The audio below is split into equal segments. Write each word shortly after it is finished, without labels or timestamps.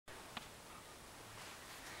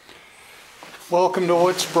Welcome to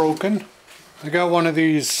What's Broken. I got one of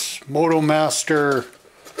these MotoMaster,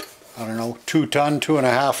 I don't know, 2-ton,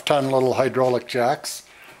 2.5-ton little hydraulic jacks.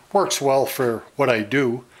 Works well for what I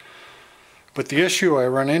do. But the issue I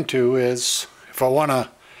run into is if I want to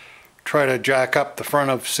try to jack up the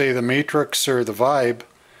front of, say, the Matrix or the Vibe,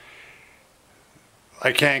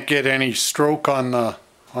 I can't get any stroke on the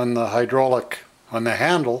hydraulic, on the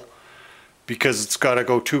handle, because it's got to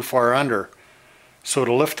go too far under. So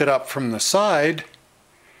to lift it up from the side,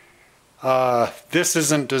 this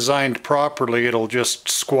isn't designed properly. It'll just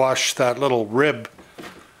squash that little rib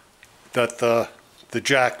that the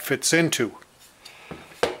jack fits into.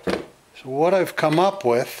 So what I've come up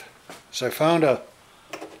with is I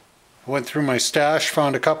went through my stash,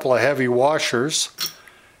 found a couple of heavy washers,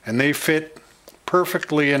 and they fit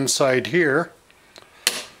perfectly inside here.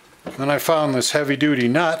 Then I found this heavy-duty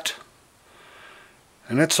nut,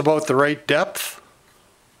 and it's about the right depth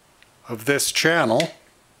of this channel.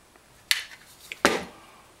 And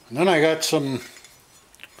then I got some,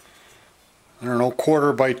 I don't know,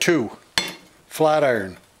 1/4x2 flat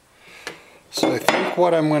iron. So I think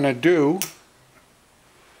what I'm going to do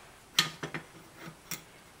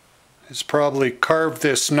is probably carve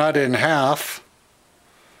this nut in half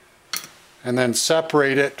and then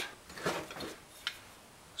separate it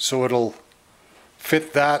so it'll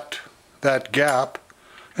fit that gap.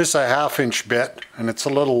 This is a 1/2-inch bit and it's a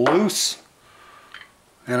little loose,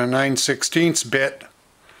 and a 9/16 bit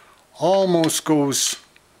almost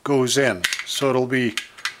goes in, so it'll be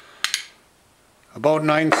about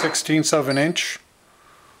 9/16 of an inch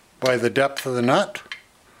by the depth of the nut.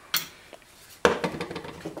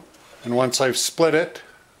 And once I've split it,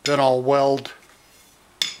 then I'll weld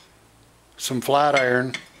some flat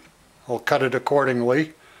iron. I'll cut it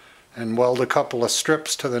accordingly and weld a couple of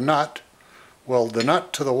strips to the nut, weld the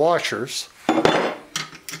nut to the washers,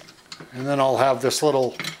 and then I'll have this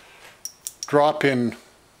little drop-in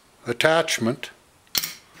attachment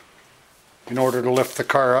in order to lift the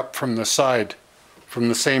car up from the side. From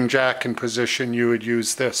the same jacking position you would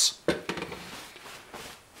use this.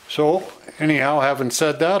 So anyhow, having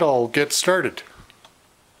said that, I'll get started.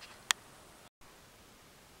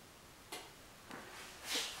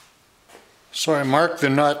 So I marked the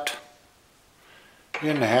nut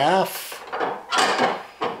in half.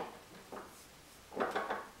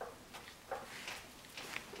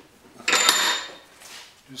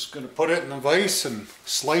 Just going to put it in the vise and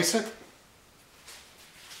slice it.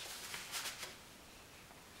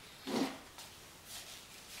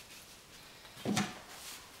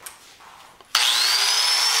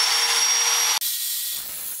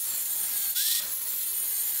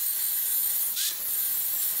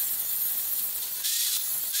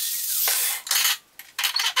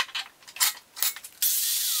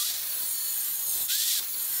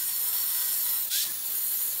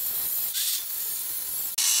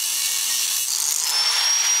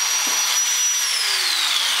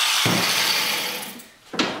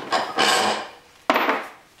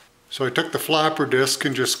 So I took the flapper disc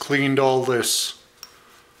and just cleaned all this,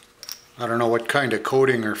 I don't know what kind of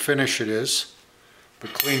coating or finish it is,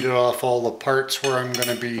 but cleaned it off all the parts where I'm going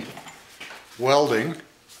to be welding.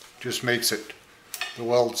 Just makes the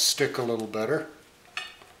weld stick a little better.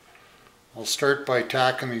 I'll start by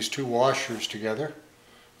tacking these two washers together.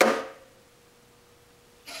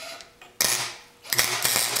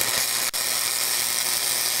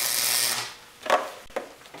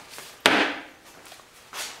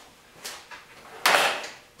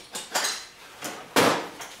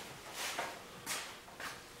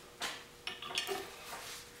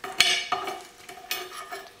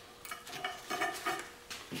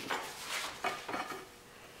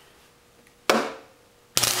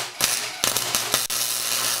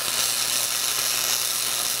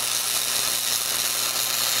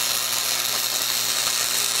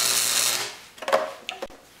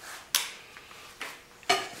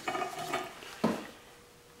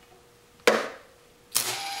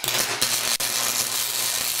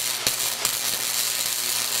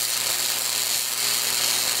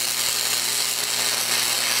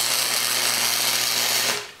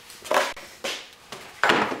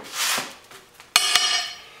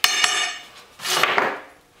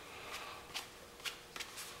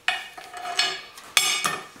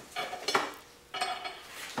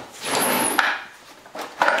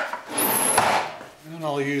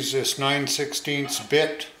 I'll use this 9/16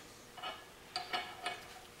 bit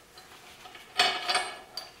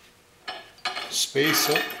space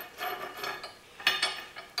it.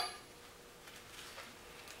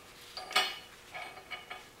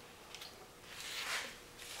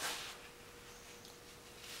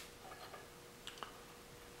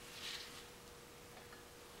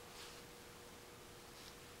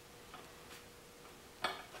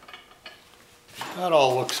 That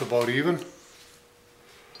all looks about even.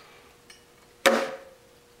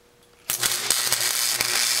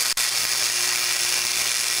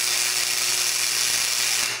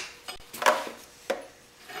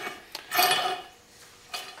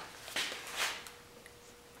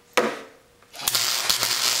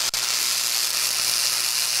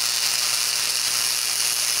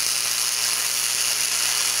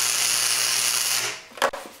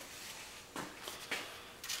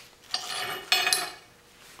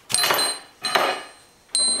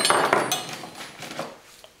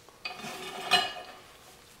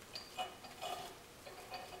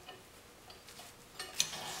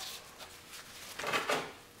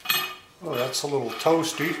 Oh, that's a little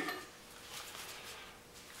toasty.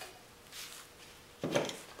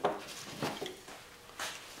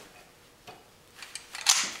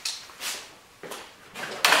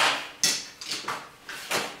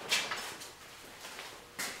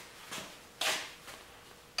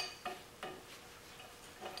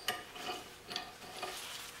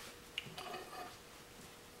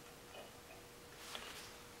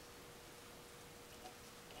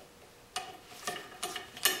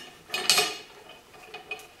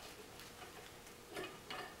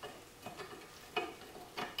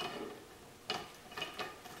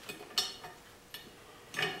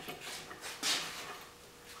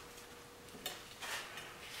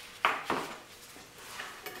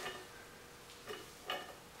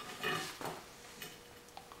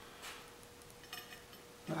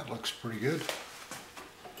 That looks pretty good.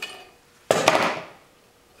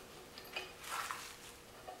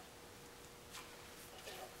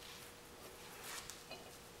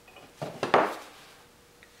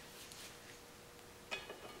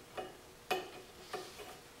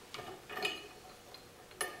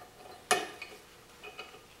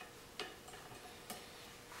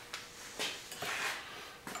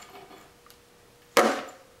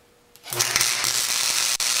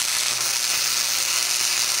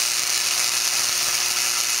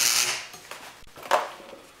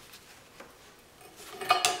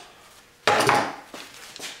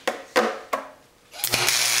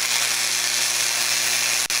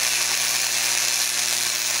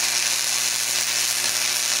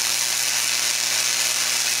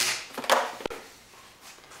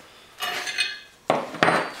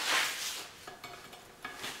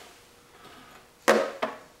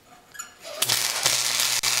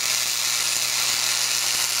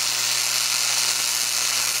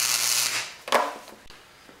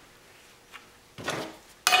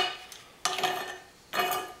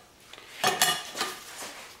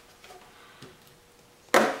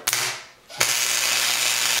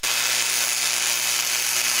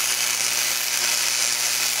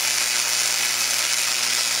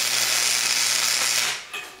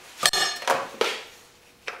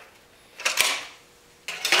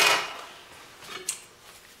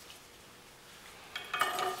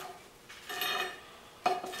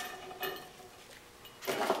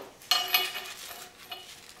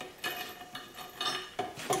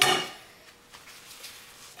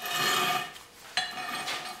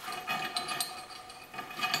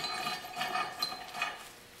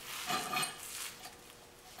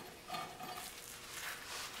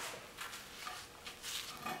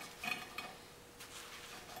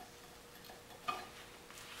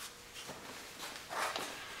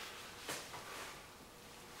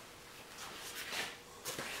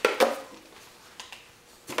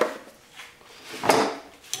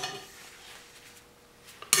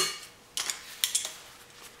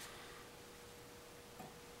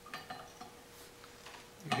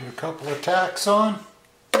 Get a couple of tacks on.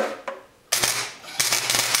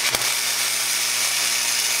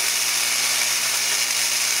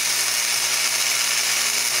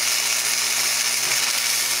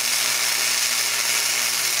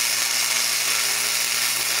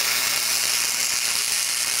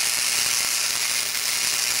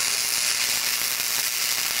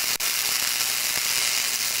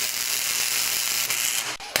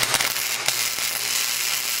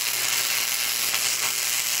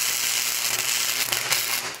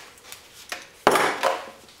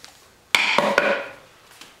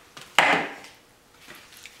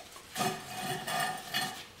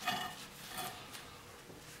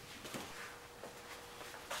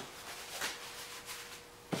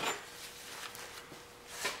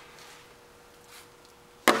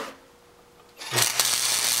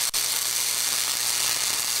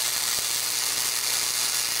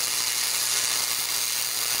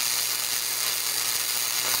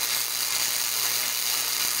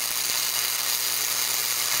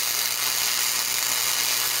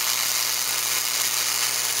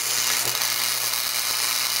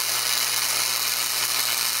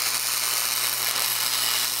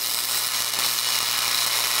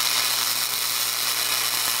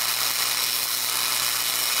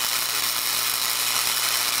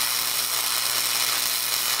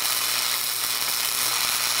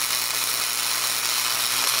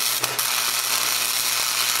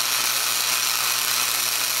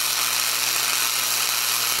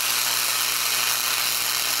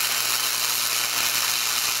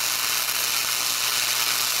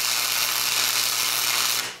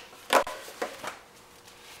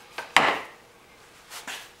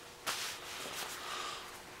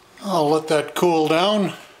 I'll let that cool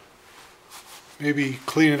down. Maybe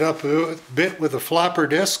clean it up a bit with a flapper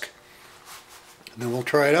disc, and then we'll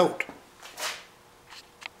try it out.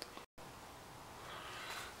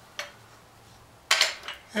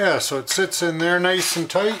 Yeah, so it sits in there nice and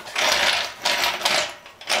tight.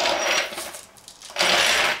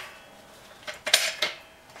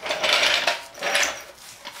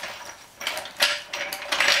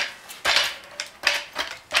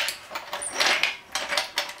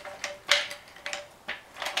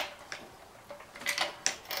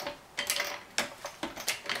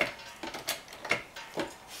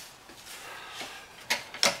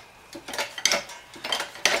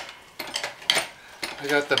 I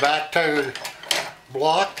got the back tire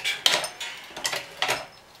blocked.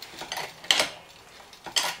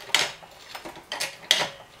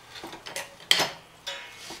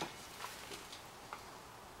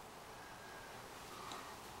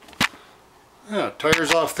 Yeah,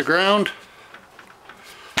 tire's off the ground.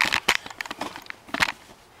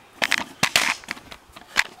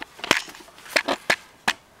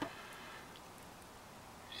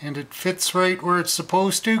 And it fits right where it's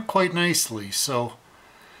supposed to quite nicely, so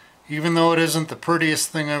even though it isn't the prettiest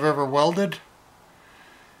thing I've ever welded,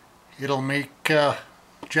 it'll make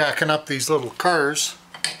jacking up these little cars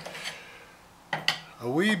a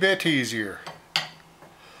wee bit easier.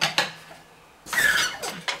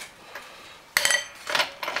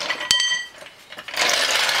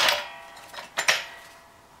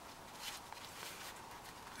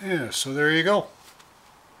 Yeah, so there you go.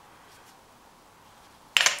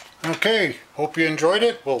 Okay, hope you enjoyed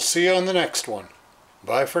it. We'll see you on the next one.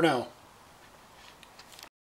 Bye for now.